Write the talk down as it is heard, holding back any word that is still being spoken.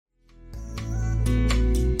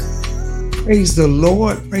Praise the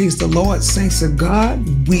Lord, saints of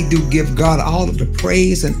God. We do give God all of the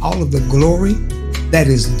praise and all of the glory that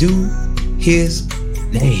is due his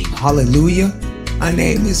name. Hallelujah. My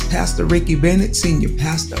name is Pastor Ricky Bennett, Senior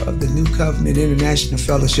Pastor of the New Covenant International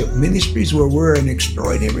Fellowship Ministries, where we're an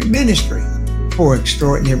extraordinary ministry for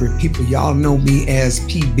extraordinary people. Y'all know me as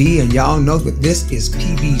PB, and y'all know that this is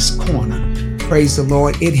PB's Corner. Praise the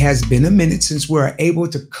Lord. It has been a minute since we're able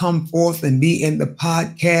to come forth and be in the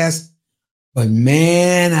podcast. But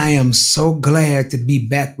man, I am so glad to be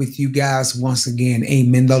back with you guys once again.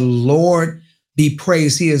 Amen. The Lord be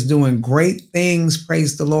praised. He is doing great things.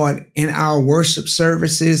 Praise the Lord in our worship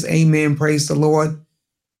services. Amen. Praise the Lord.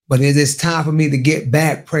 But it is time for me to get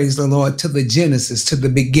back, praise the Lord, to the Genesis, to the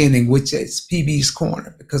beginning, which is PB's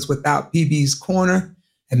Corner. Because without PB's Corner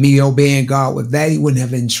and me obeying God with that, he wouldn't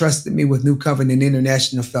have entrusted me with New Covenant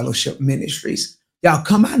International Fellowship Ministries. Y'all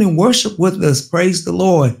come out and worship with us. Praise the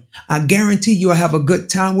Lord. I guarantee you'll have a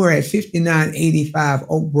good time. We're at 5985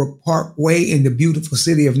 Oak Brook Parkway in the beautiful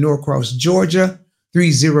city of Norcross, Georgia,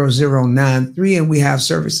 30093. And we have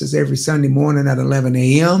services every Sunday morning at 11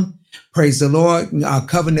 a.m. Praise the Lord. Our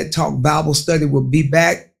Covenant Talk Bible study will be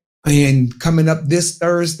back and coming up this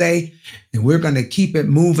Thursday. And we're going to keep it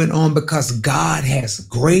moving on because God has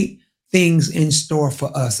great things in store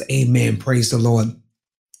for us. Amen. Praise the Lord.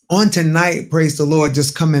 On tonight, praise the Lord,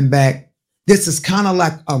 just coming back. This is kind of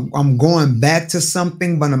like I'm going back to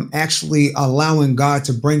something, but I'm actually allowing God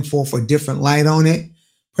to bring forth a different light on it.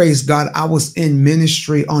 Praise God. I was in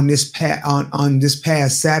ministry on this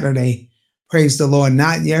past Saturday. Praise the Lord.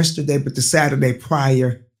 Not yesterday, but the Saturday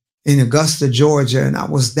prior in Augusta, Georgia. And I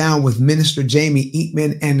was down with Minister Jamie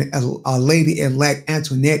Eatman and a lady-elect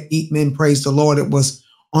Antoinette Eatman. Praise the Lord. It was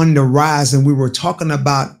on the rise. And we were talking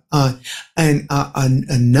about a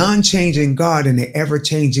non-changing God in an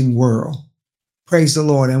ever-changing world. Praise the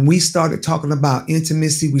Lord. And we started talking about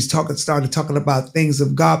intimacy. We started talking about things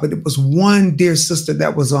of God. But it was one dear sister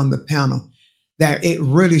that was on the panel that it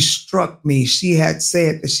really struck me. She had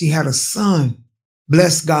said that she had a son,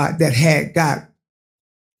 bless God, that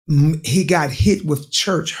he got hit with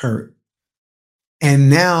church hurt. And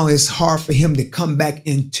now it's hard for him to come back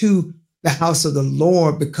into the house of the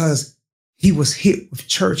Lord because he was hit with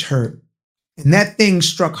church hurt. And that thing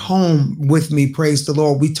struck home with me, praise the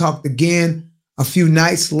Lord. We talked again a few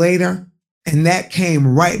nights later, and that came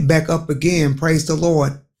right back up again, praise the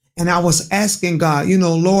Lord. And I was asking God,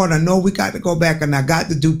 Lord, I know we got to go back and I got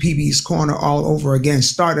to do PB's Corner all over again.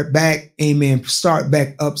 Start it back, amen, start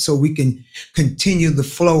back up so we can continue the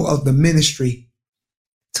flow of the ministry.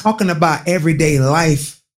 Talking about everyday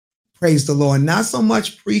life, praise the Lord. Not so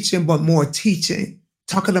much preaching, but more teaching.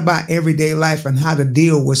 Talking about everyday life and how to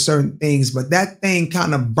deal with certain things. But that thing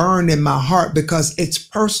kind of burned in my heart because it's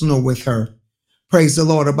personal with her. Praise the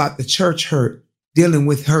Lord, about the church hurt, dealing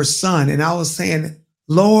with her son. And I was saying,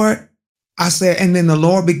 Lord, I said, and then the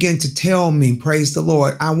Lord began to tell me, praise the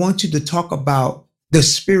Lord, I want you to talk about the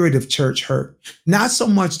spirit of church hurt. Not so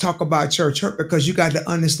much talk about church hurt because you got to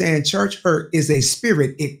understand church hurt is a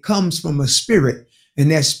spirit. It comes from a spirit. And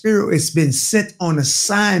that spirit has been sent on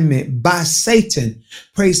assignment by Satan,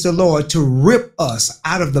 praise the Lord, to rip us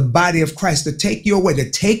out of the body of Christ, to take you away, to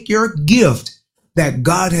take your gift that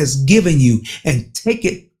God has given you and take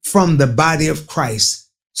it from the body of Christ.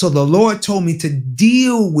 So the Lord told me to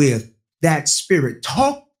deal with that spirit,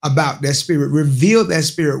 talk about that spirit, reveal that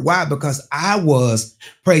spirit. Why? Because I was,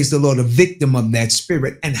 praise the Lord, a victim of that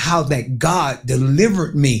spirit and how that God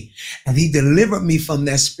delivered me. And he delivered me from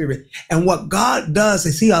that spirit. And what God does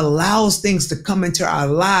is he allows things to come into our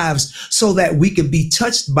lives so that we can be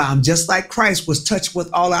touched by them, just like Christ was touched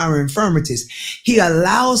with all our infirmities. He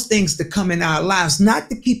allows things to come in our lives, not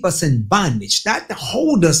to keep us in bondage, not to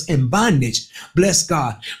hold us in bondage, bless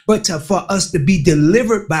God, but for us to be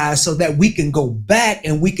delivered by so that we can go back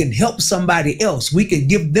and we can help somebody else. We can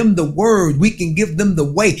give them the word. We can give them the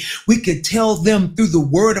way. We can tell them through the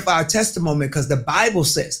word of our testimony, because the Bible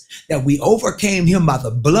says that we overcame him by the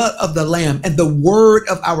blood of the Lamb and the word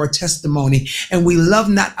of our testimony. And we love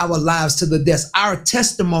not our lives to the death. Our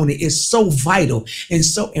testimony is so vital and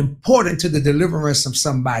so important to the deliverance of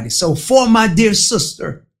somebody. So for my dear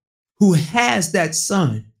sister who has that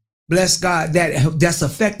son, bless God, that's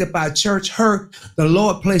affected by church hurt, the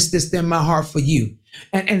Lord placed this in my heart for you.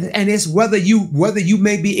 And it's whether you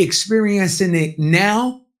may be experiencing it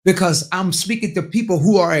now, because I'm speaking to people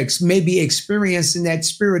who are maybe experiencing that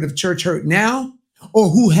spirit of church hurt now, or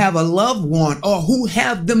who have a loved one, or who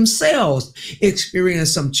have themselves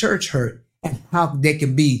experienced some church hurt, and how they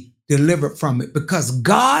can be delivered from it. Because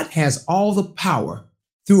God has all the power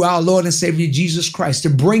through our Lord and Savior Jesus Christ to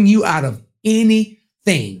bring you out of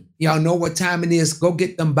anything. Y'all know what time it is. Go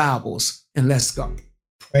get them Bibles and let's go.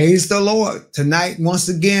 Praise the Lord. Tonight, once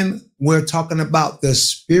again, we're talking about the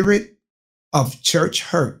spirit of church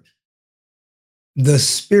hurt. The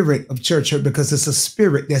spirit of church hurt, because it's a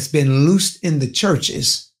spirit that's been loosed in the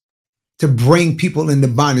churches to bring people into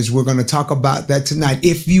bondage. We're going to talk about that tonight.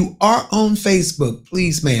 If you are on Facebook,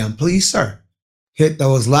 please, ma'am, please, sir, hit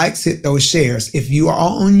those likes, hit those shares. If you are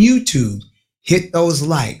on YouTube, hit those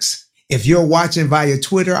likes. If you're watching via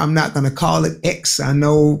Twitter, I'm not going to call it X. I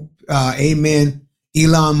know, amen,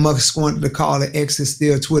 Elon Musk wanted to call it X. Is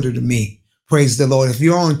still Twitter to me. Praise the Lord. If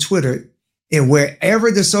you're on Twitter and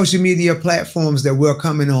wherever the social media platforms that we're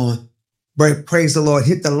coming on, praise the Lord,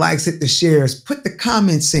 hit the likes, hit the shares, put the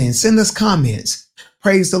comments in, send us comments.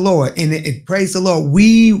 Praise the Lord. And praise the Lord.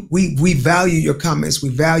 We value your comments. We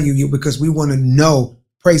value you because we want to know,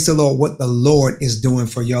 praise the Lord, what the Lord is doing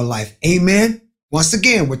for your life. Amen. Once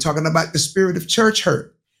again, we're talking about the spirit of church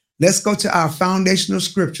hurt. Let's go to our foundational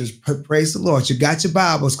scriptures. Praise the Lord. You got your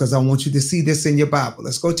Bibles, because I want you to see this in your Bible.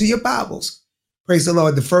 Let's go to your Bibles. Praise the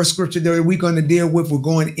Lord. The first scripture that we're going to deal with, we're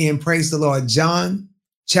going in, praise the Lord, John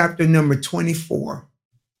chapter number 24.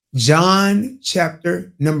 John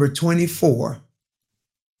chapter number 24.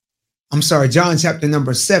 I'm sorry, John chapter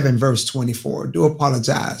number 7, verse 24. Do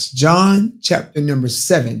apologize. John chapter number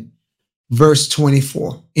 7, verse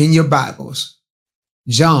 24 in your Bibles.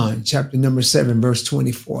 John chapter number 7, verse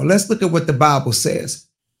 24. Let's look at what the Bible says.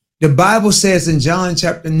 The Bible says in John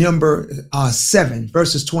chapter number 7,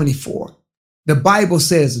 verses 24, the Bible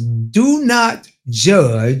says, do not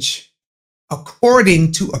judge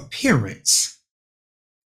according to appearance,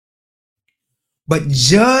 but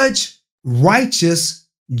judge righteous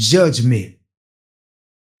judgment.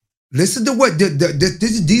 Listen to what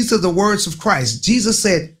these are the words of Christ. Jesus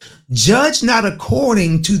said, judge not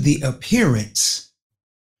according to the appearance,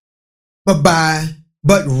 but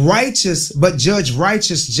judge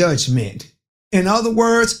righteous judgment. In other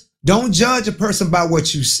words, don't judge a person by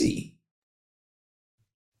what you see,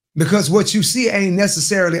 because what you see ain't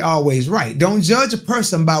necessarily always right. Don't judge a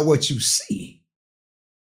person by what you see.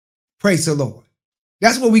 Praise the Lord.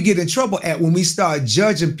 That's what we get in trouble at when we start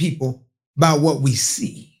judging people by what we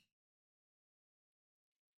see.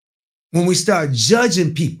 When we start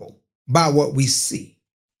judging people by what we see.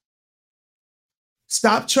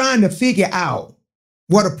 Stop trying to figure out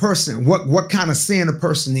what kind of sin a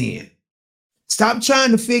person in. Stop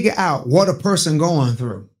trying to figure out what a person going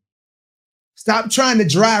through. Stop trying to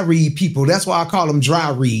dry read people. That's why I call them dry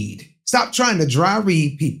read. Stop trying to dry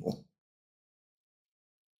read people.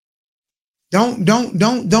 Don't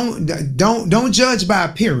judge by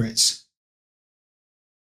appearance.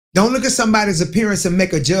 Don't look at somebody's appearance and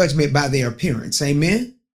make a judgment by their appearance.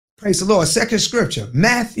 Amen. Praise the Lord. Second scripture,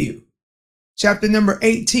 Matthew chapter number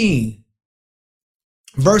 18,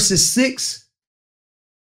 verses 6.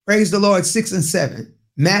 Praise the Lord, 6 and 7.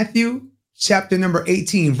 Matthew chapter number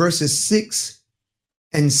 18, verses 6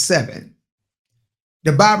 and 7.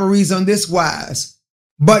 The Bible reads on this wise,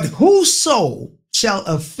 but whoso shall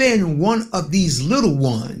offend one of these little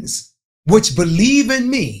ones which believe in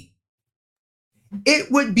me,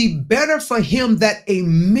 it would be better for him that a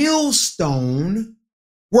millstone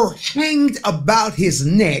were hanged about his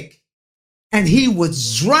neck and he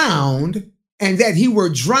was drowned, and that he were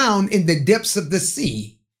drowned in the depths of the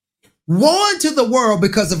sea. Woe unto the world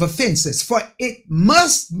because of offenses, for it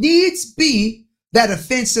must needs be that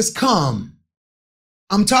offenses come.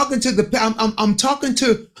 I'm talking to I'm talking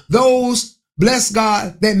to those, bless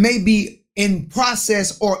God, that may be in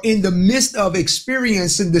process or in the midst of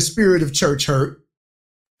experiencing the spirit of church hurt.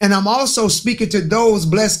 And I'm also speaking to those,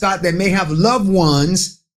 bless God, that may have loved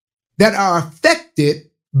ones that are affected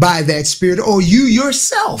by that spirit, or you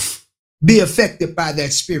yourself be affected by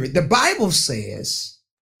that spirit. The Bible says,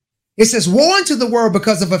 it says, woe unto the world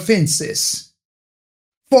because of offenses,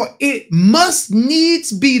 for it must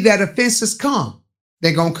needs be that offenses come.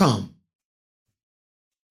 They're going to come.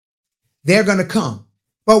 They're going to come.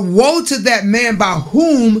 But woe to that man by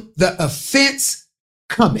whom the offense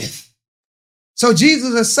cometh. So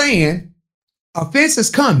Jesus is saying, offense is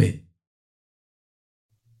coming.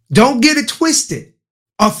 Don't get it twisted.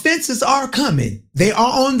 Offenses are coming. They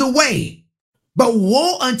are on the way. But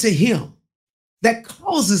woe unto him that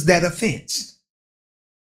causes that offense.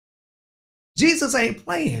 Jesus ain't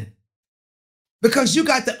playing, because you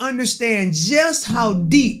got to understand just how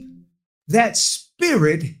deep that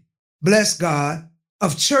spirit, bless God,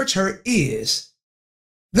 of church hurt is.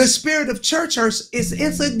 The spirit of church hurt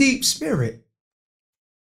it's a deep spirit.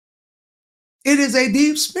 It is a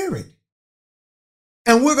deep spirit.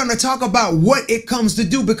 And we're going to talk about what it comes to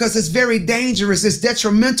do, because it's very dangerous. It's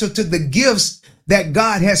detrimental to the gifts that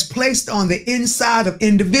God has placed on the inside of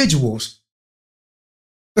individuals.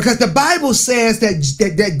 Because the Bible says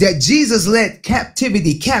that Jesus led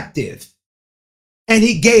captivity captive, and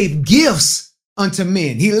he gave gifts unto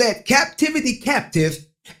men. He led captivity captive,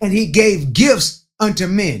 and he gave gifts unto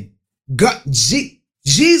men.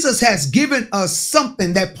 Jesus has given us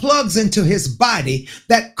something that plugs into his body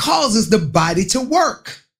that causes the body to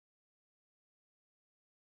work.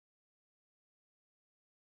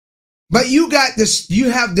 But you have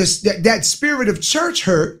that spirit of church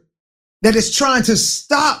hurt that is trying to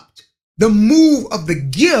stop the move of the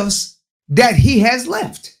gifts that he has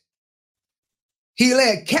left. He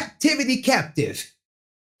led captivity captive,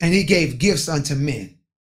 and he gave gifts unto men.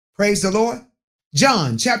 Praise the Lord.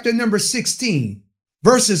 John chapter number 16,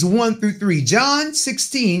 verses 1 through 3. John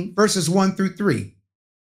 16, verses 1 through 3.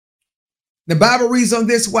 The Bible reads on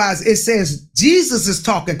this wise. It says, Jesus is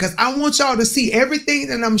talking, because I want y'all to see everything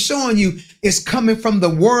that I'm showing you is coming from the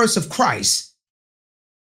words of Christ,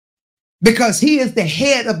 because he is the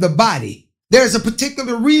head of the body. There's a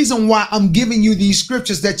particular reason why I'm giving you these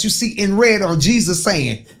scriptures that you see in red, or Jesus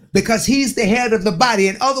saying, because he's the head of the body.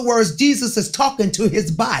 In other words, Jesus is talking to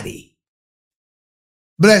his body.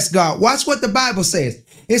 Bless God. Watch what the Bible says.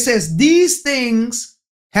 It says, these things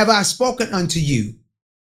have I spoken unto you,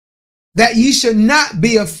 that ye should not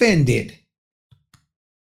be offended.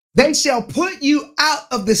 They shall put you out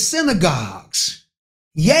of the synagogues.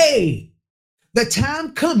 Yea, the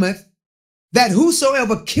time cometh that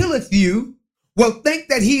whosoever killeth you will think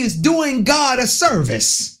that he is doing God a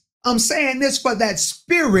service. I'm saying this for that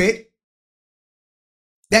spirit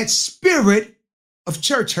of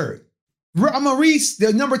church hurt. I'm going to read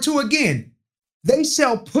the number 2 again. They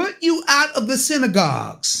shall put you out of the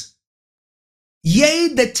synagogues.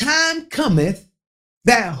 Yea, the time cometh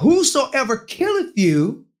that whosoever killeth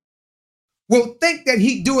you will think that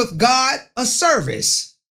he doeth God a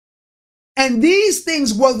service. And these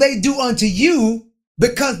things will they do unto you,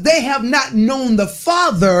 because they have not known the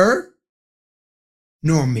Father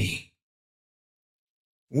nor me.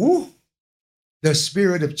 Ooh, the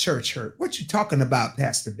spirit of church hurt. What you talking about,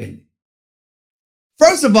 Pastor Bennett?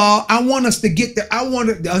 First of all, I want us to get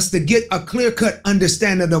a clear-cut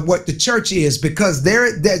understanding of what the church is, because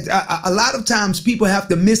a lot of times people have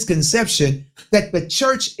the misconception that the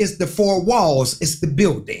church is the 4 walls, it's the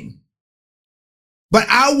building. But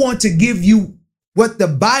I want to give you what the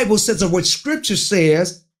Bible says, or what Scripture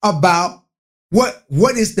says about what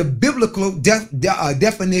is the biblical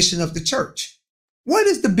definition of the church. What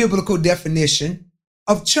is the biblical definition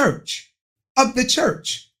of church, of the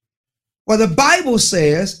church? Well, the Bible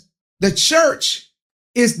says the church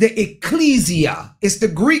is the ecclesia. It's the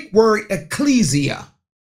Greek word ecclesia.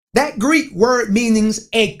 That Greek word means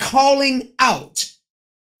a calling out.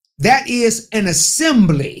 That is an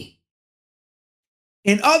assembly.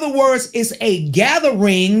 In other words, it's a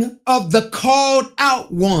gathering of the called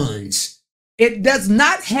out ones. It does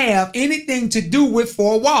not have anything to do with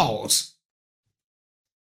 4 walls.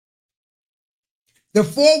 The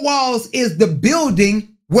 4 walls is the building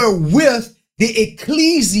wherewith the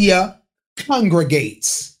ecclesia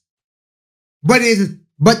congregates. But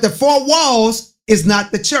the 4 walls is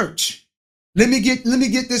not the church. Let me get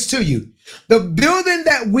this to you. The building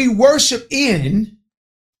that we worship in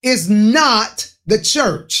is not the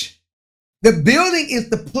church. The building is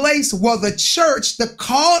the place where the church, the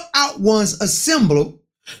called out ones, assemble,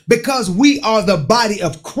 because we are the body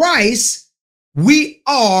of Christ. We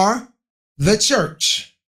are the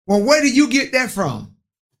church. Well, where do you get that from?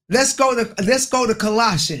 Let's go to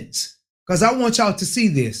Colossians, because I want y'all to see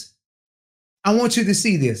this. I want you to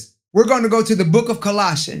see this. We're going to go to the book of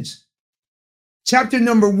Colossians, chapter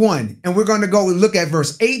number 1, and we're going to go look at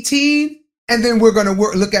verse 18, and then we're going to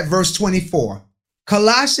look at verse 24.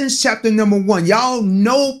 Colossians chapter number 1. Y'all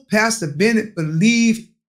know Pastor Bennett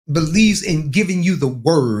believes in giving you the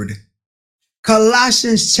word.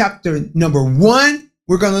 Colossians chapter number 1.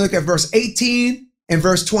 We're going to look at verse 18 and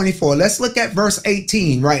verse 24. Let's look at verse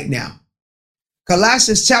 18 right now.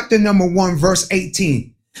 Colossians chapter number 1, verse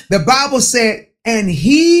 18. The Bible said, and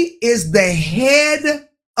he is the head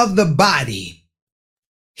of the body.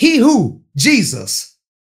 He who? Jesus.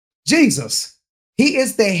 Jesus. He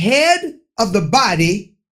is the head of the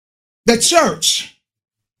body, the church.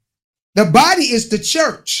 The body is the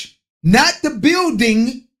church, not the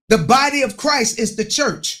building. The body of Christ is the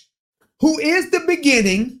church, who is the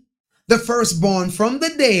beginning, the firstborn from the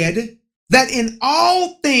dead, that in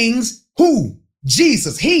all things, who?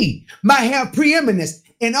 Jesus, he might have preeminence.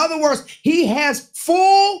 In other words, he has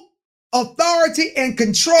full authority and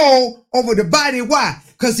control over the body. Why?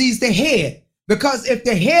 Because he's the head. Because if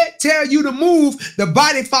the head tell you to move, the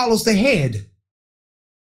body follows the head.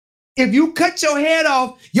 If you cut your head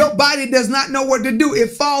off, your body does not know what to do.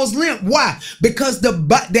 It falls limp. Why? Because the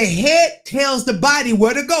head tells the body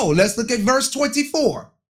where to go. Let's look at verse 24.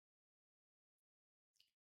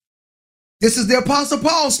 This is the Apostle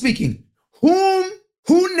Paul speaking.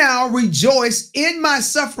 Who now rejoice in my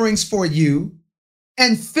sufferings for you,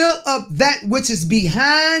 and fill up that which is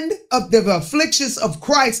behind of the afflictions of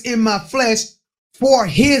Christ in my flesh for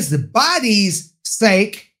his body's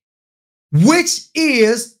sake, which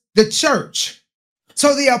is the church.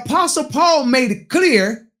 So the Apostle Paul made it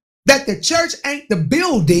clear that the church ain't the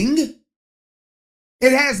building.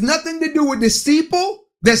 It has nothing to do with the steeple,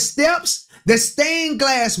 the steps, the stained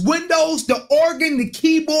glass windows, the organ, the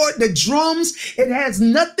keyboard, the drums. It has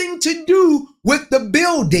nothing to do with the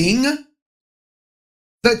building.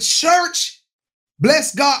 The church,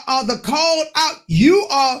 bless God, are the called out. You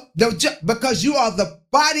are because you are the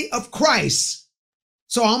body of Christ.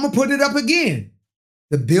 So I'm going to put it up again.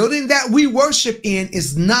 The building that we worship in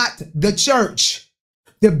is not the church.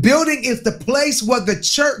 The building is the place where the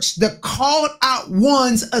church, the called out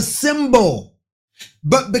ones, assemble.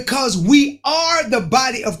 But because we are the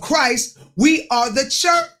body of Christ, we are the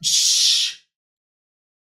church.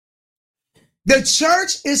 The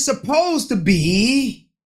church is supposed to be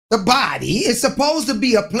the body. It's supposed to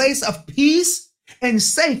be a place of peace and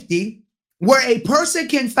safety where a person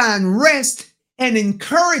can find rest and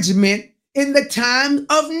encouragement in the time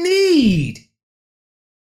of need.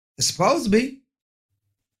 It's supposed to be.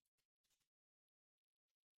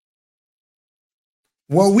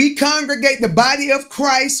 Where we congregate the body of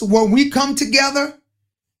Christ, where we come together,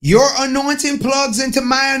 your anointing plugs into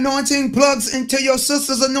my anointing, plugs into your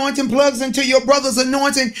sister's anointing, plugs into your brother's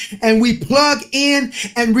anointing, and we plug in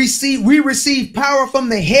and we receive power from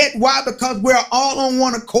the head. Why? Because we're all on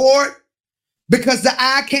one accord. Because the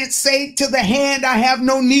eye can't say to the hand, I have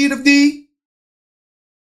no need of thee.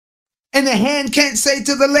 And the hand can't say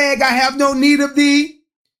to the leg, I have no need of thee.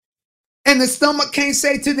 And the stomach can't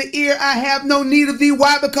say to the ear, I have no need of thee.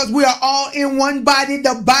 Why? Because we are all in one body,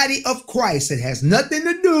 the body of Christ. It has nothing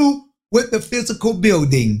to do with the physical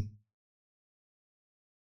building.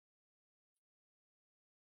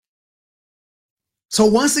 So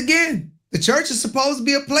once again, the church is supposed to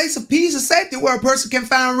be a place of peace and safety where a person can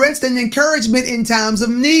find rest and encouragement in times of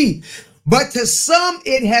need. But to some,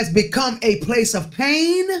 it has become a place of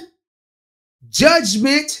pain,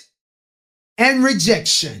 judgment, and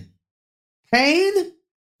rejection. Pain,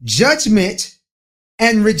 judgment,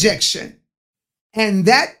 and rejection. And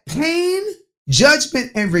that pain,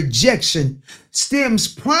 judgment, and rejection stems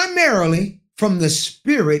primarily from the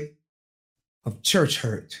spirit of church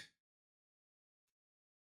hurt.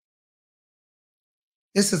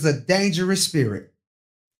 This is a dangerous spirit.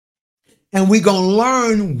 And we're going to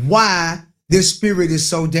learn why this spirit is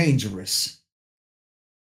so dangerous.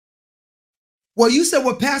 Well, you said,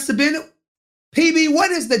 well, Pastor Bennett, PB,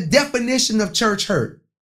 what is the definition of church hurt?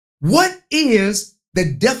 What is the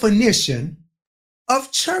definition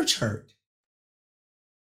of church hurt?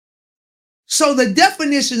 So the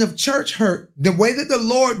definition of church hurt, the way that the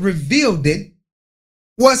Lord revealed it,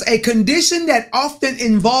 was a condition that often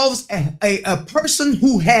involves a person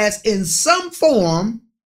who has in some form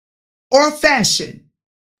or fashion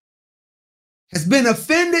has been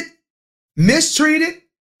offended, mistreated,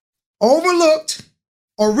 overlooked,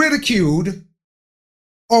 or ridiculed,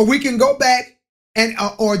 or we can go back and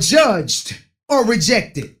or judged or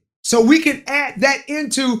rejected. So we can add that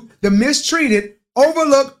into the mistreated,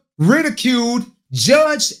 overlooked, ridiculed,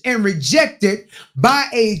 judged, and rejected by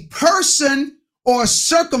a person or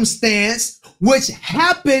circumstance which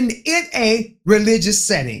happened in a religious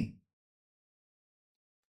setting.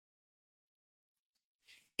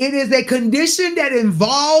 It is a condition that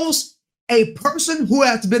involves a person who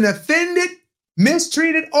has been offended,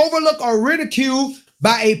 mistreated, overlooked, or ridiculed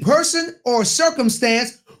by a person or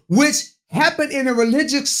circumstance which happened in a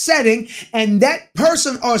religious setting, and that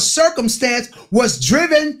person or circumstance was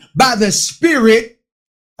driven by the spirit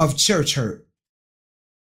of church hurt.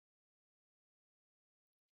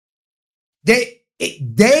 They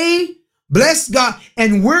bless God,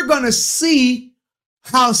 and we're going to see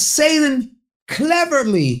how Satan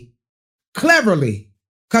cleverly,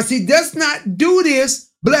 because he does not do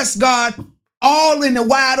this, bless God, all in the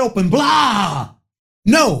wide open, blah.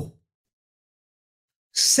 No.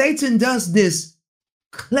 Satan does this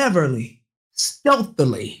cleverly,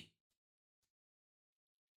 stealthily.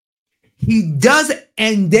 He does it,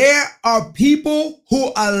 and there are people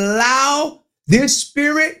who allow this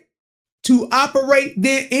spirit to operate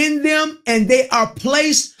in them, and they are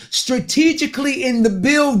placed strategically in the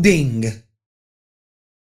building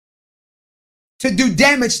to do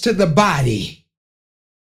damage to the body.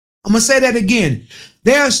 I'm going to say that again.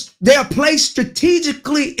 They are placed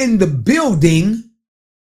strategically in the building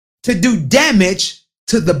to do damage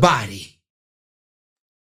to the body.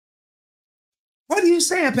 What are you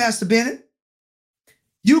saying, Pastor Bennett?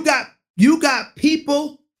 You got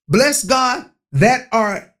people, bless God, that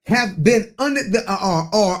have been under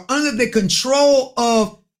the control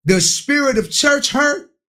of the spirit of church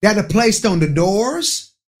hurt, that are placed on the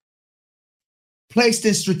doors, placed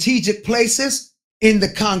in strategic places in the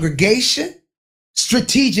congregation,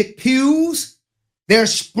 strategic pews. They're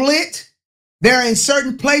split. They're in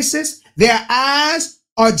certain places. Their eyes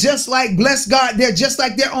are just like, bless God, they're just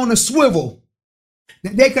like they're on a swivel.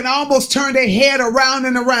 They can almost turn their head around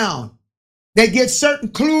and around. They get certain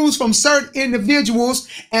clues from certain individuals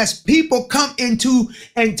as people come into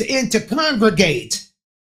congregate.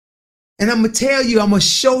 And I'm going to tell you, I'm going to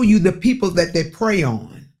show you the people that they prey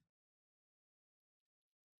on.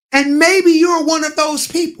 And maybe you're one of those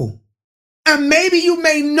people. And maybe you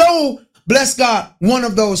may know, bless God, one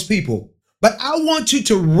of those people. But I want you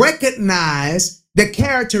to recognize the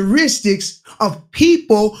characteristics of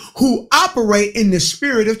people who operate in the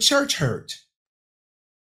spirit of church hurt.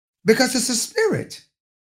 Because it's a spirit.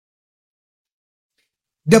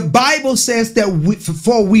 The Bible says that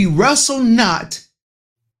for we wrestle not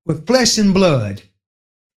with flesh and blood,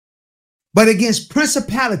 but against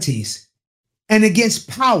principalities and against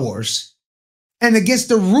powers and against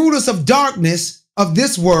the rulers of darkness of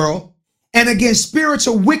this world and against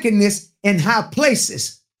spiritual wickedness in high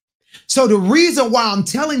places. So the reason why I'm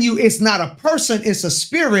telling you it's not a person, it's a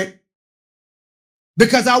spirit,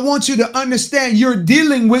 because I want you to understand you're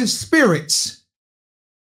dealing with spirits.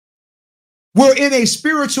 We're in a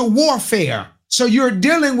spiritual warfare. So you're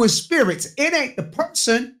dealing with spirits. It ain't the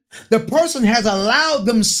person. The person has allowed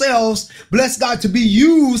themselves, bless God, to be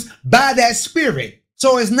used by that spirit.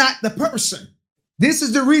 So it's not the person. This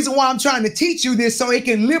is the reason why I'm trying to teach you this, so it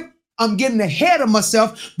can live. I'm getting ahead of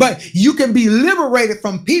myself, but you can be liberated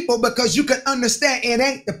from people because you can understand it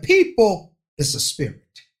ain't the people, it's a spirit.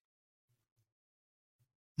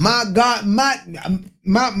 My God, my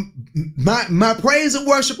praise and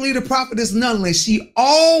worship leader, prophetess Nunley, she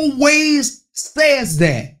always says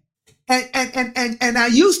that. And I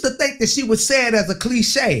used to think that she would say it as a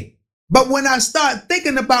cliche. But when I start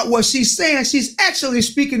thinking about what she's saying, she's actually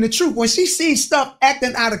speaking the truth. When she sees stuff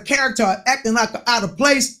acting out of character, or acting like out of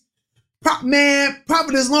place,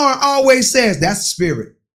 prophetess Lauren always says, that's a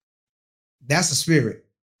spirit. That's a spirit.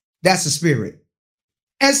 That's a spirit.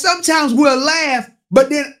 And sometimes we'll laugh, but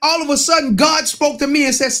then all of a sudden God spoke to me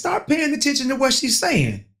and said, start paying attention to what she's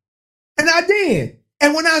saying. And I did.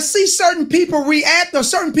 And when I see certain people react or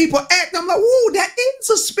certain people act, I'm like, whoa, that is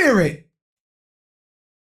a spirit.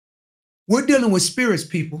 We're dealing with spirits,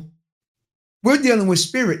 people. We're dealing with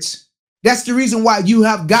spirits. That's the reason why you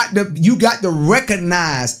got to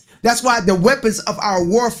recognize. That's why the weapons of our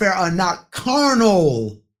warfare are not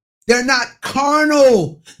carnal. They're not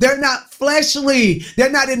carnal. They're not fleshly.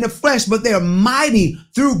 They're not in the flesh, but they're mighty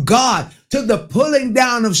through God to the pulling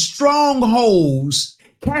down of strongholds,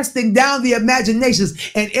 casting down the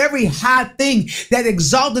imaginations and every high thing that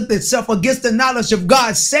exalted itself against the knowledge of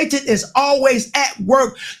God. Satan is always at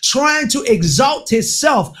work trying to exalt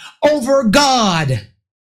himself over God.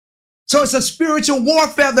 So it's a spiritual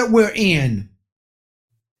warfare that we're in.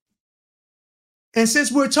 And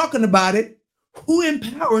since we're talking about it, who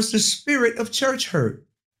empowers the spirit of church hurt?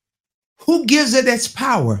 Who gives it its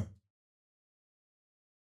power?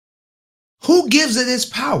 Who gives it its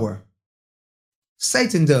power?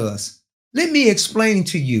 Satan does. Let me explain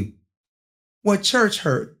to you what church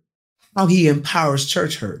hurt, how he empowers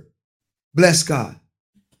church hurt. Bless God.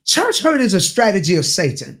 Church hurt is a strategy of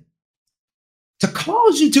Satan to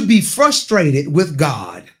cause you to be frustrated with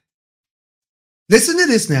God. Listen to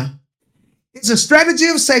this now. It's a strategy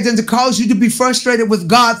of Satan to cause you to be frustrated with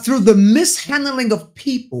God through the mishandling of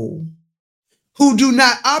people who do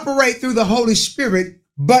not operate through the Holy Spirit,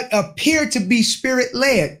 but appear to be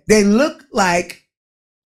spirit-led. They look like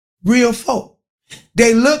real folk.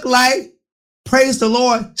 They look like, praise the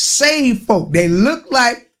Lord, saved folk. They look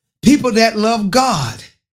like people that love God.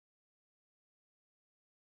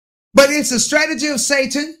 But it's a strategy of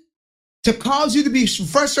Satan to cause you to be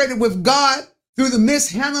frustrated with God through the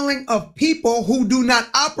mishandling of people who do not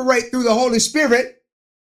operate through the Holy Spirit.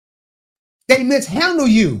 They mishandle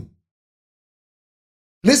you.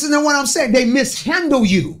 Listen to what I'm saying. They mishandle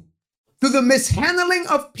you through the mishandling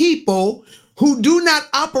of people who do not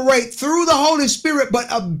operate through the Holy Spirit, but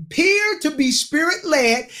appear to be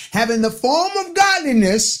spirit-led, having the form of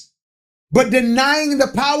godliness, but denying the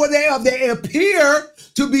power thereof. They appear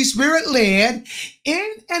to be spirit-led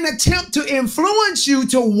in an attempt to influence you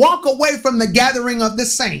to walk away from the gathering of the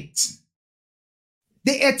saints.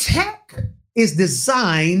 The attack is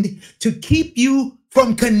designed to keep you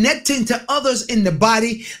from connecting to others in the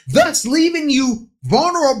body, thus leaving you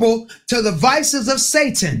vulnerable to the vices of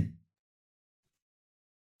Satan.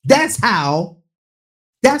 That's how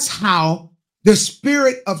the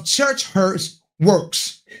spirit of church hurt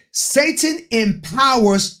works. Satan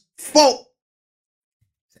empowers folk.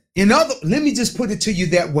 Let me just put it to you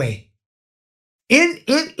that way. In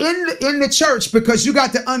the church, because you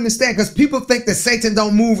got to understand, because people think that Satan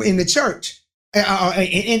don't move in the church.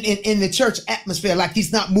 In the church atmosphere, like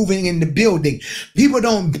he's not moving in the building. People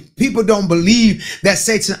don't believe that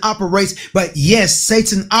Satan operates, but yes,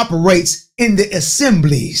 Satan operates in the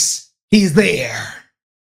assemblies. He's there.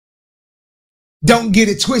 Don't get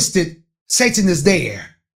it twisted. Satan is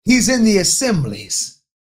there. He's in the assemblies.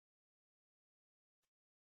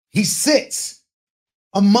 He sits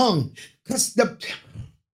among, because the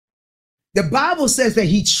Bible says that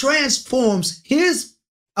he transforms his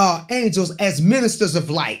angels as ministers of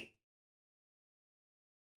light.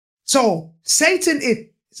 So Satan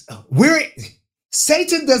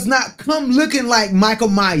does not come looking like Michael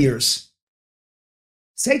Myers.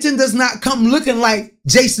 Satan does not come looking like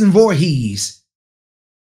Jason Voorhees.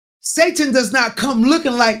 Satan does not come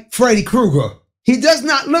looking like Freddy Krueger. He does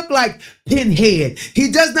not look like Pinhead.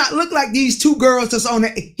 He does not look like these two girls that's on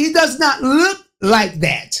it. He does not look like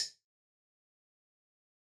that.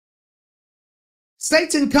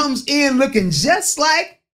 Satan comes in looking just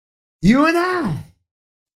like you and I,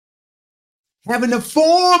 having a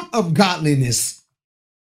form of godliness.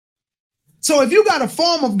 So if you got a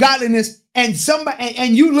form of godliness and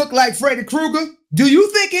you look like Freddy Krueger, do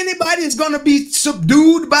you think anybody is going to be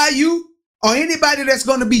subdued by you, or anybody that's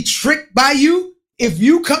going to be tricked by you if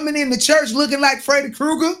you coming in the church looking like Freddy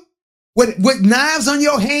Krueger with knives on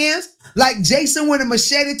your hands, like Jason with a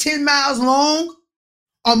machete 10 miles long,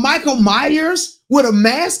 or Michael Myers with a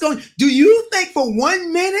mask on? Do you think for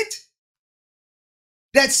 1 minute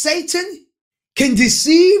that Satan can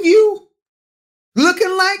deceive you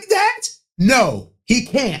looking like that? No, he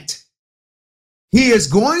can't. He is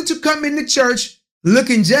going to come into church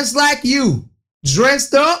looking just like you,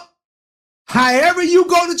 dressed up, however you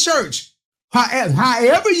go to church,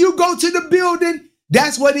 however you go to the building,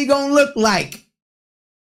 that's what he gonna look like.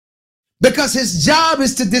 Because his job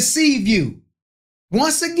is to deceive you.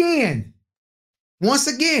 Once again,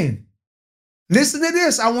 listen to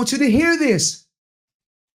this. I want you to hear this.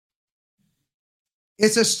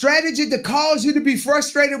 It's a strategy to cause you to be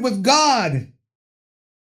frustrated with God.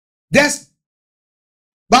 That's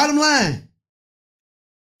bottom line.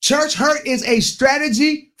 Church hurt is a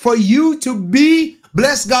strategy for you to be,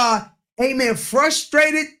 bless God, amen,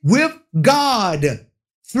 frustrated with God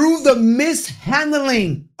through the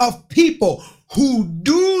mishandling of people who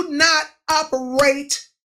do not operate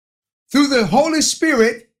through the Holy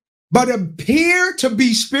Spirit, but appear to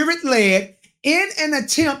be spirit-led in an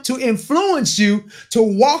attempt to influence you to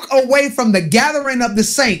walk away from the gathering of the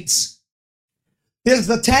saints. This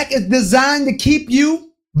attack is designed to keep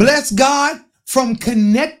you, bless God, from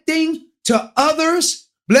connecting to others,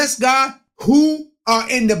 bless God, who are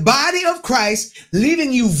in the body of Christ,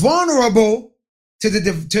 leaving you vulnerable to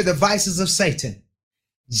the vices of Satan.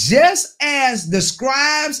 Just as the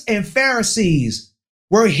scribes and Pharisees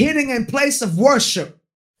were hidden in place of worship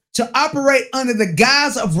to operate under the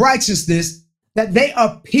guise of righteousness, that they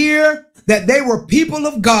appear that they were people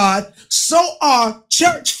of God, so are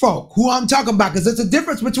church folk, who I'm talking about, because there's a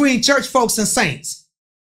difference between church folks and saints.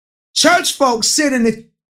 Church folks sit in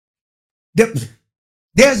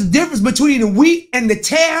there's a difference between the wheat and the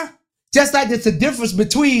tare, just like there's a difference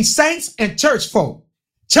between saints and church folk.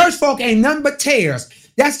 Church folk ain't nothing but tares.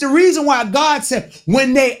 That's the reason why God said,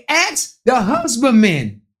 when they asked the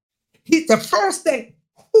husbandman, the first thing,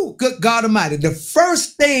 oh, good God Almighty, the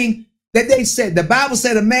first thing that they said, the Bible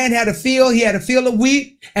said a man had a field, he had a field of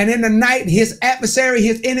wheat, and in the night his adversary,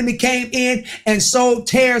 his enemy came in and sowed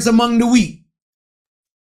tares among the wheat.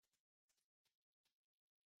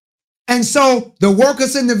 And so the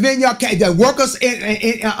workers in the vineyard, the workers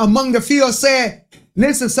among the field said,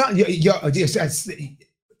 listen, son, you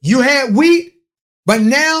had wheat, but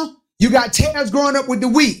now you got tares growing up with the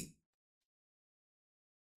wheat.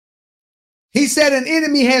 He said an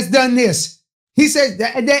enemy has done this. He said,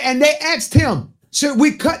 and they asked him, should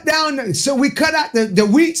we cut out the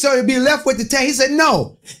wheat so it'll be left with the tares? He said,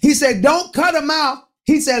 no. He said, don't cut them out.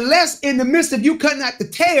 He said, lest in the midst of you cutting out the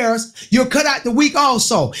tares, you'll cut out the wheat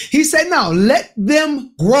also. He said, no, let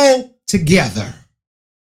them grow together.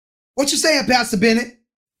 What you saying, Pastor Bennett?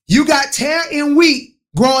 You got tare in wheat,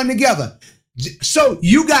 growing together. So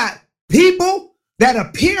you got people that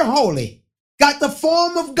appear holy, got the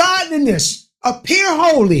form of godliness, appear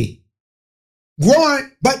holy,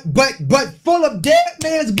 growing, but full of dead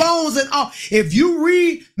man's bones and all. If you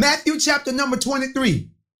read Matthew chapter number 23,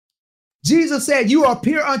 Jesus said, you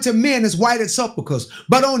appear unto men as white as sepulchres,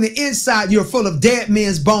 but on the inside you're full of dead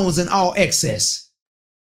men's bones and all excess.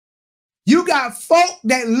 You got folk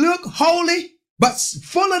that look holy, but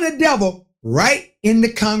full of the devil right in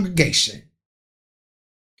the congregation.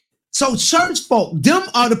 So church folk, them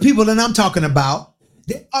are the people that I'm talking about.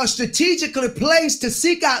 They are strategically placed to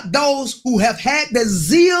seek out those who have had the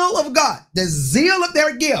zeal of God, the zeal of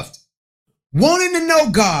their gift, wanting to know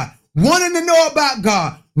God, wanting to know about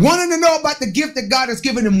God, wanting to know about the gift that God has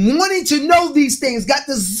given them, wanting to know these things, got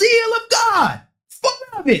the zeal of God,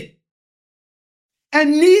 full of it,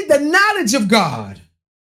 and need the knowledge of God.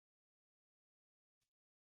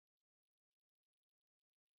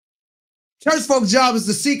 Church folks' job is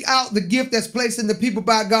to seek out the gift that's placed in the people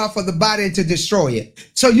by God for the body and to destroy it.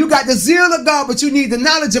 So you got the zeal of God, but you need the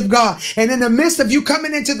knowledge of God. And in the midst of you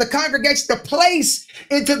coming into the congregation, the place,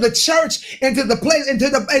 into the church, into the place, into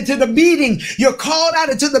the meeting, you're called out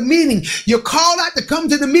into the meeting. You're called out to come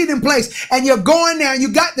to the meeting place, and you're going there, and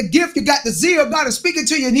you got the gift, you got the zeal. God is speaking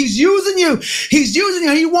to you, and He's using you. He's using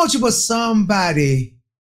you. He wants you, but somebody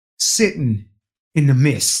sitting in the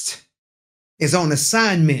midst is on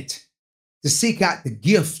assignment to seek out the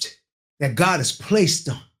gift that God has placed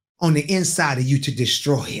on the inside of you to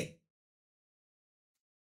destroy it.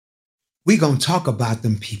 We're going to talk about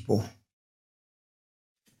them people.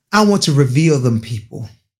 I want to reveal them people.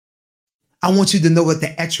 I want you to know what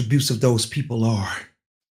the attributes of those people are,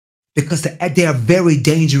 because they are very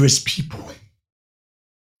dangerous people.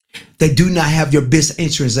 They do not have your best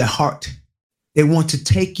interests at heart. They want to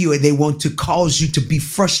take you and they want to cause you to be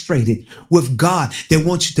frustrated with God. They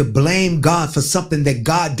want you to blame God for something that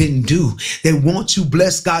God didn't do. They want you,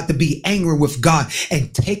 bless God, to be angry with God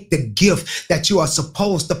and take the gift that you are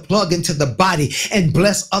supposed to plug into the body and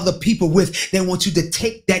bless other people with. They want you to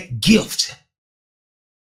take that gift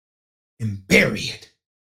and bury it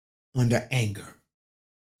under anger,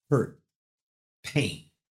 hurt, pain,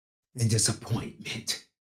 and disappointment.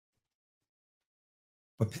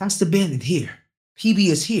 But Pastor Bennett here, PB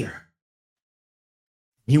is here.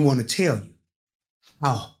 He want to tell you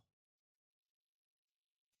how.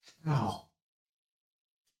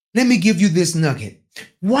 Let me give you this nugget.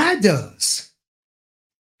 Why does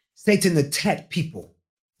Satan attack people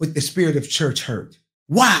with the spirit of church hurt?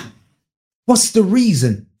 Why? What's the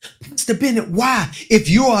reason? Pastor Bennett, why? If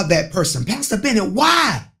you are that person, Pastor Bennett,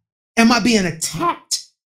 why am I being attacked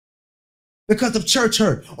because of church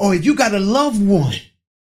hurt? Or if you got a loved one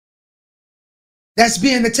that's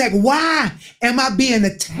being attacked, why am I being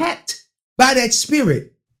attacked by that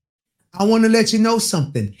spirit? I want to let you know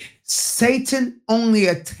something. Satan only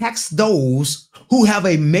attacks those who have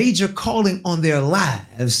a major calling on their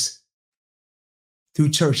lives through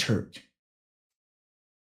church hurt.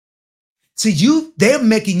 See, they're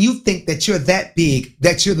making you think that you're that big,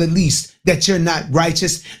 that you're the least, that you're not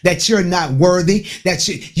righteous, that you're not worthy, that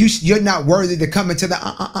you're not worthy to come into the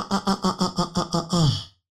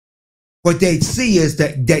What they see is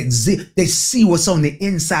that they see what's on the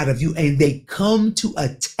inside of you, and they come to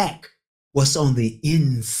attack what's on the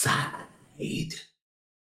inside.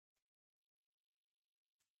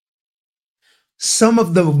 Some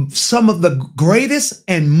of the greatest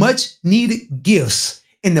and much needed gifts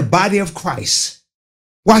in the body of Christ.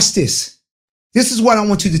 Watch this. This is what I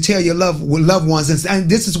want you to tell your loved ones, and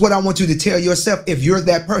this is what I want you to tell yourself if you're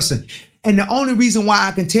that person. And the only reason why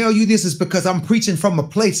I can tell you this is because I'm preaching from a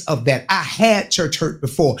place of that. I had church hurt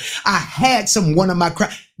before. I had one of my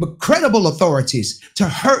credible authorities to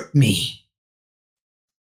hurt me.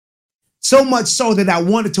 So much so that I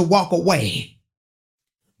wanted to walk away.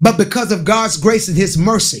 But because of God's grace and His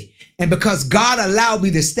mercy, and because God allowed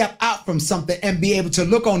me to step out from something and be able to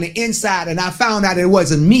look on the inside, and I found out it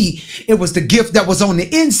wasn't me, it was the gift that was on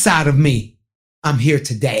the inside of me, I'm here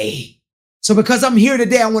today. So because I'm here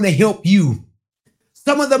today, I want to help you.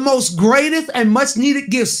 Some of the most greatest and much needed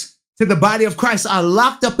gifts to the body of Christ are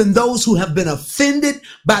locked up in those who have been offended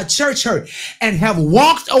by church hurt and have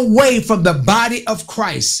walked away from the body of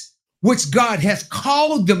Christ, which God has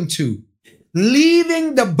called them to,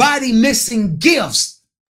 leaving the body missing gifts.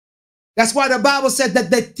 That's why the Bible said that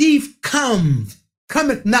the thief cometh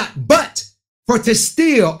not but for to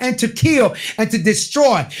steal and to kill and to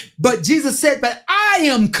destroy. But Jesus said, but I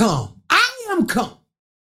am come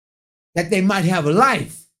that they might have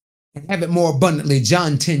life and have it more abundantly.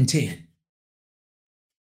 John 10:10.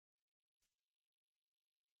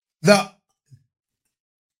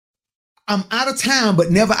 I'm out of town, but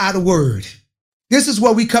never out of word. This is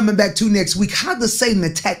what we coming back to next week. How does Satan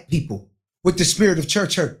attack people with the spirit of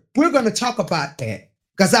church hurt? We're going to talk about that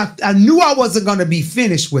because I knew I wasn't going to be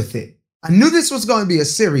finished with it. I knew this was going to be a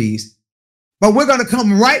series, but we're going to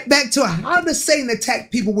come right back to how does Satan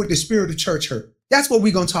attack people with the spirit of church hurt? That's what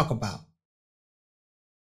we're going to talk about.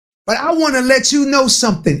 But I want to let you know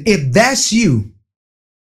something. If that's you,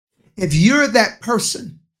 if you're that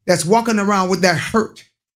person that's walking around with that hurt,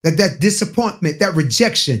 that disappointment, that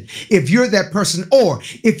rejection, if you're that person, or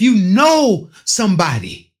if you know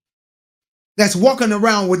somebody that's walking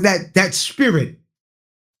around with that spirit,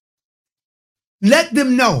 let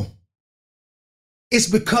them know it's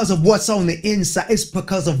because of what's on the inside. It's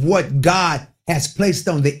because of what God has placed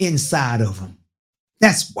on the inside of them.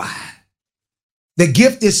 That's why. The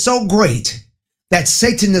gift is so great that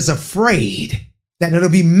Satan is afraid that it'll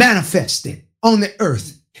be manifested on the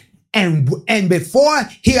earth. And before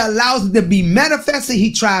he allows it to be manifested,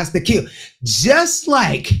 he tries to kill. Just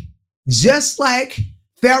like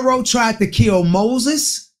Pharaoh tried to kill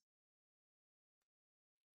Moses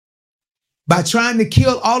by trying to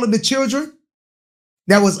kill all of the children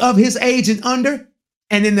that was of his age and under.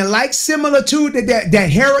 And in the like similitude that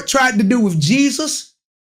Herod tried to do with Jesus,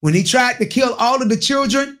 when he tried to kill all of the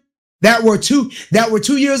children that were 2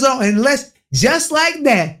 years old and less, just like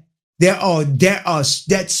that,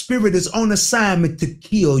 that spirit is on assignment to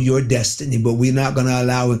kill your destiny, but we're not going to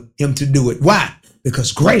allow him to do it. Why?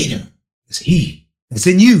 Because greater is he that's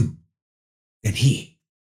in you than he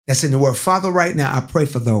that's in the world. Father, right now, I pray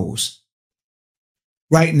for those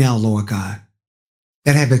right now, Lord God,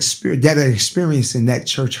 that are experiencing that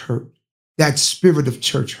church hurt, that spirit of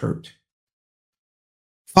church hurt.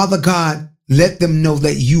 Father God, let them know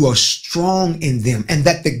that you are strong in them and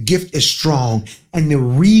that the gift is strong. And the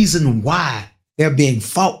reason why they're being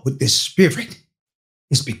fought with this spirit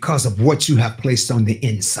is because of what you have placed on the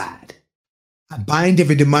inside. I bind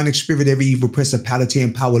every demonic spirit, every evil principality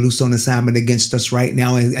and power loose on assignment against us right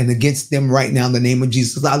now and against them right now in the name of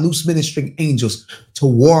Jesus. I loose ministering angels to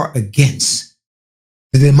war against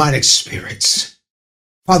the demonic spirits.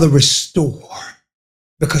 Father, restore,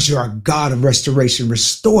 because you're a God of restoration.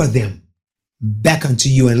 Restore them back unto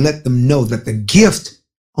you and let them know that the gift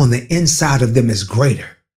on the inside of them is greater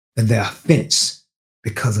than the offense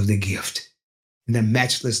because of the gift. In the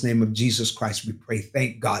matchless name of Jesus Christ, we pray.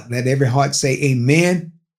 Thank God. Let every heart say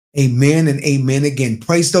amen, amen, and amen again.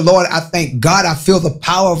 Praise the Lord. I thank God. I feel the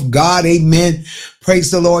power of God. Amen.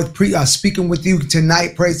 Praise the Lord. Speaking with you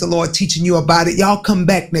tonight. Praise the Lord. Teaching you about it. Y'all come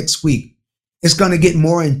back next week. It's going to get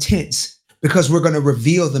more intense because we're going to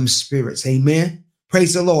reveal them spirits. Amen.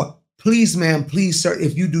 Praise the Lord. Please, ma'am, please, sir,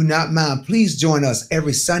 if you do not mind, please join us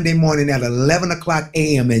every Sunday morning at 11 o'clock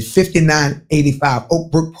a.m. at 5985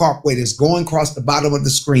 Oak Brook Parkway. That's going across the bottom of the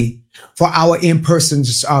screen for our in-person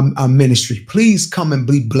ministry. Please come and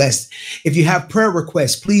be blessed. If you have prayer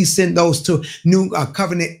requests, please send those to New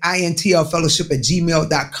Covenant INTL Fellowship at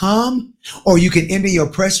gmail.com. Or you can enter your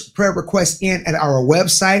prayer request in at our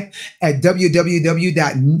website at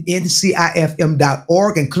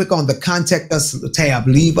www.ncifm.org and click on the Contact Us tab.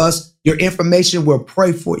 Leave us your information. We'll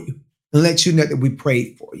pray for you and let you know that we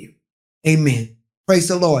prayed for you. Amen. Praise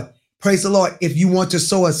the Lord. Praise the Lord. If you want to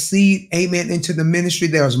sow a seed, amen, into the ministry,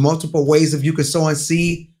 there's multiple ways if you can sow a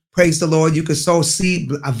seed. Praise the Lord. You can sow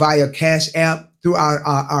seed via Cash App through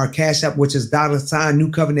our Cash App, which is $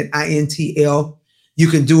 New Covenant INTL. You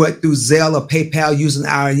can do it through Zelle or PayPal using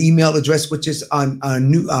our email address, which is on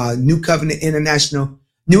New Covenant International,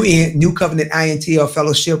 New Covenant INTL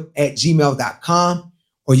Fellowship at gmail.com.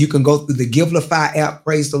 Or you can go through the Givelify app,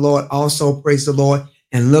 praise the Lord, also praise the Lord,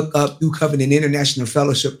 and look up New Covenant International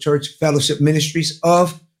Fellowship Church, Fellowship Ministries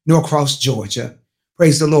of Norcross, Georgia.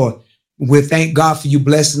 Praise the Lord. We thank God for you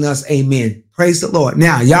blessing us. Amen. Praise the Lord.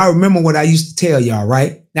 Now, y'all remember what I used to tell y'all,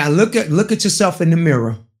 right? Now, look at yourself in the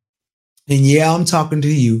mirror. And yeah, I'm talking to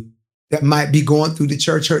you that might be going through the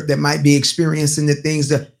church hurt, that might be experiencing the things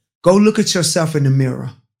that go look at yourself in the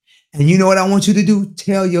mirror. And you know what I want you to do?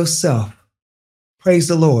 Tell yourself, praise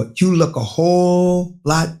the Lord, you look a whole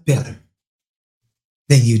lot better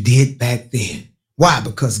than you did back then. Why?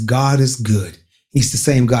 Because God is good. He's the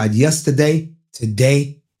same God yesterday,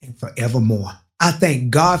 today, and forevermore. I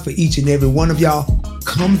thank God for each and every one of y'all.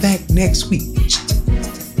 Come back next week.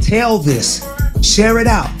 Tell this, share it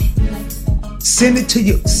out. Send it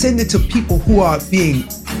to people who are being,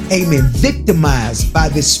 amen, victimized by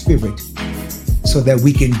this spirit so that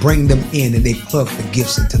we can bring them in and they plug the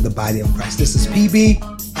gifts into the body of Christ. This is PB.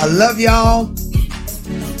 I love y'all.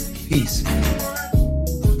 Peace.